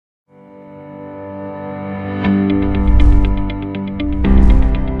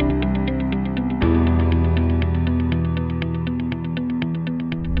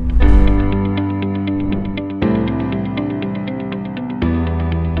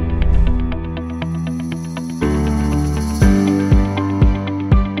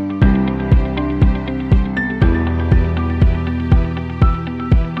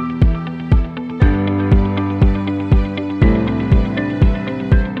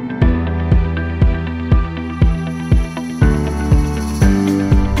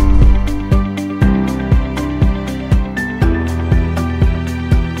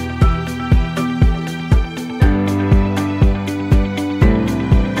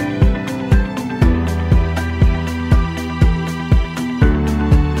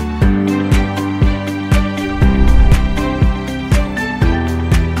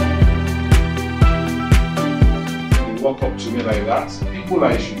fact, people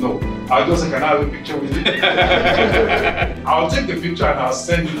I should know. I'll just say, can I have a picture with you? I'll take the picture and I'll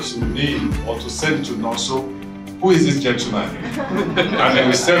send it to Neil or to send it to Nonso. Who is this gentleman? And then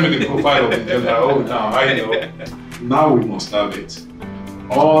we send me the profile of the gentleman. Oh, now I know. Now we must have it.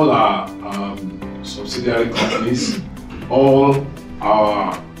 All our subsidiary companies, all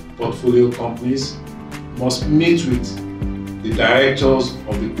our portfolio companies must meet with the directors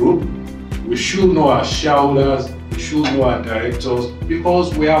of the group. We should know our shareholders, we should know our directors,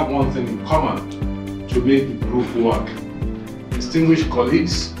 because we have one thing in common to make the group work. Distinguished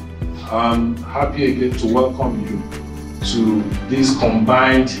colleagues, I'm happy again to welcome you to this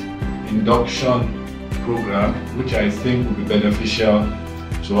combined induction program, which I think will be beneficial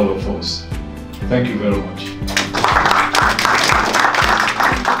to all of us. Thank you very much.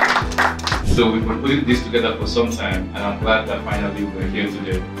 So we've been putting this together for some time, and I'm glad that finally we're here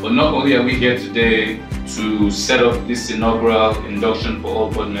today. But not only are we here today to set up this inaugural induction for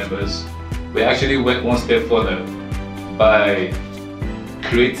all board members, we actually went one step further by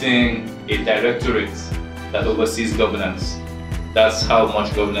creating a directorate that oversees governance. That's how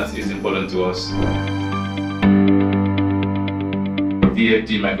much governance is important to us.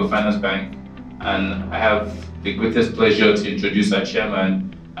 VFD Microfinance Bank, and I have the greatest pleasure to introduce our chairman,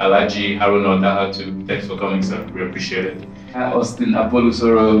 Alhaji Haruna Dahatu. Thanks for coming, sir. We appreciate it. Austin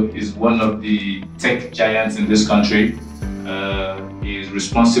Apolusoro is one of the tech giants in this country. He is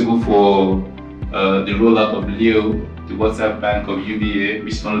responsible for the rollout of Leo, the WhatsApp bank of UBA,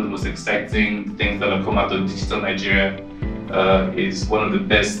 which is one of the most exciting things that have come out of digital Nigeria. Is one of the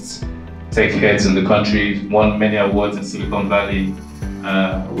best tech heads in the country, won many awards in Silicon Valley.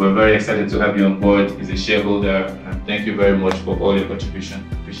 We're very excited to have you on board. He's a shareholder, and thank you very much for all your contribution.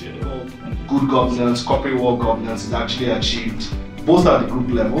 Appreciate it. Good governance, corporate world governance is actually achieved both at the group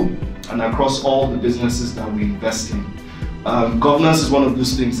level and across all the businesses that we invest in. Governance is one of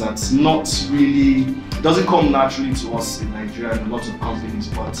those things that's not really, doesn't come naturally to us in Nigeria and a lot of companies,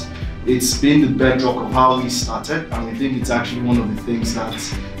 but it's been the bedrock of how we started, and we think it's actually one of the things that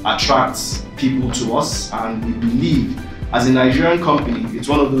attracts people to us, and we believe as a Nigerian company, it's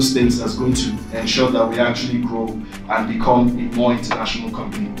one of those things that's going to ensure that we actually grow and become a more international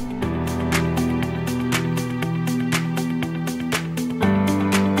company.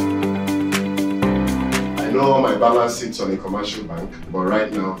 I know my balance sits on a commercial bank, but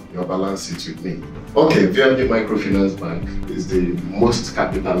right now your balance sits with me. Okay, VFD Microfinance Bank is the most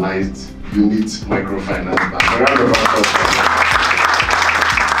capitalized unit microfinance bank. A round of applause.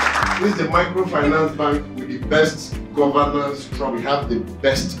 This is the microfinance bank with the best governance. We have the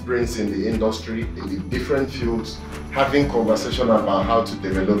best brains in the industry, in the different fields, having conversation about how to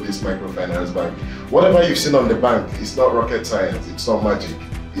develop this microfinance bank. Whatever you've seen on the bank, it's not rocket science, it's not magic,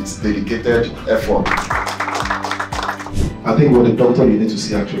 it's dedicated effort. I think we're the doctor you need to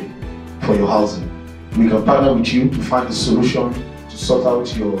see actually for your housing. We can partner with you to find a solution to sort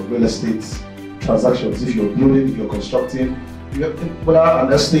out your real estate transactions. If you're building, if you're constructing, whether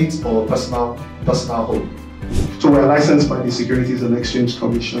an estate or personal home. So we're licensed by the Securities and Exchange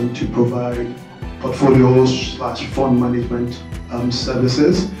Commission to provide portfolios/fund management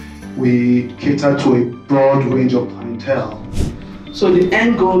services. We cater to a broad range of clientele. So the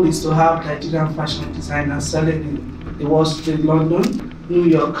end goal is to have Nigerian fashion designers selling in the Wall Street, London, New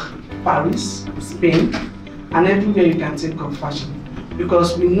York, Paris, Spain, and everywhere you can think of fashion.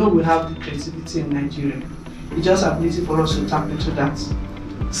 Because we know we have the creativity in Nigeria. It's just ability for us to tap into that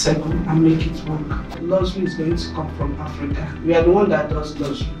circle and make it work. Luxury is going to come from Africa. We are the one that does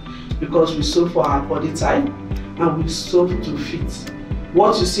luxury because we sew for our body type and we sew to fit.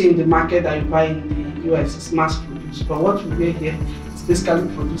 What you see in the market that you buy in the US is mass produced, but what we wear here is basically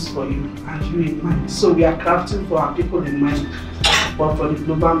produced for you and you in mind. So we are crafting for our people in mind, but for the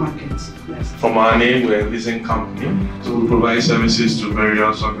global market. Yes. From our name, we're a leasing company, so we provide services to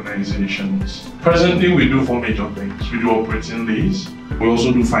various organizations. Presently, we do 4 major things. We do operating lease, we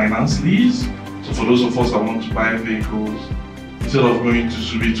also do finance lease. So for those of us that want to buy vehicles, instead of going to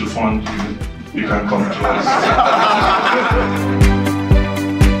Subi to fund you, you can come to us.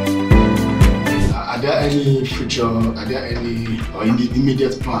 Are there any future, or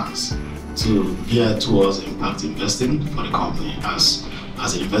immediate plans to gear towards impact investing for the company as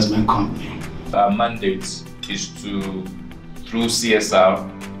an investment company? Our mandate is to, through CSR,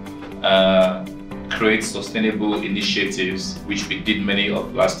 create sustainable initiatives, which we did many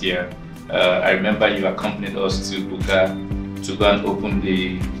of last year. I remember you accompanied us to Buga to go and open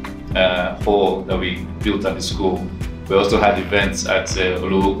the hall that we built at the school. We also had events at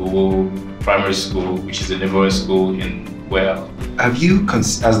Olowogowo Primary School, which is a neighborhood school in Well. Have you,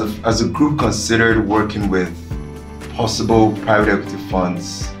 as a group, considered working with possible private equity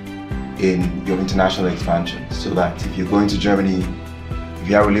funds in your international expansion, so that if you're going to Germany, if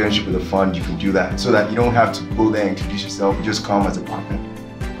you have a relationship with a fund, you can do that, so that you don't have to go there and introduce yourself, you just come as a partner.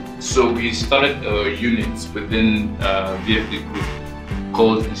 So we started a unit within VFD Group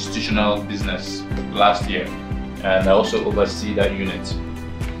called Institutional Business last year, and I also oversee that unit.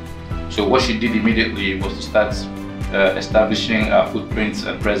 So what she did immediately was to start establishing our footprints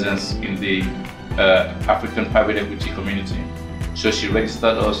and presence in the African private equity community. So she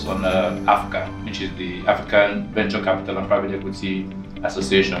registered us on AFCA, which is the African Venture Capital and Private Equity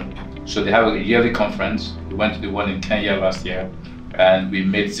Association. So they have a yearly conference. We went to the one in Kenya last year, and we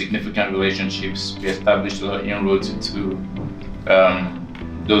made significant relationships. We established a lot of inroads into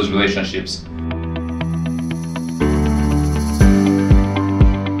those relationships.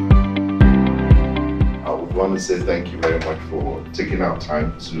 I would want to say thank you very much for taking our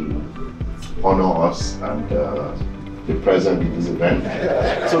time to honor us and be present in this event.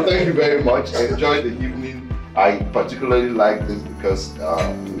 So thank you very much. I enjoyed the evening. I particularly like this because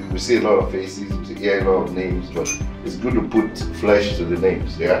we see a lot of faces, we hear a lot of names, but it's good to put flesh to the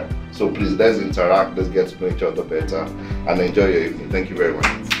names, yeah? So please, let's interact, let's get to know each other better, and enjoy your evening. Thank you very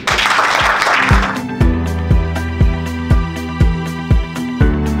much.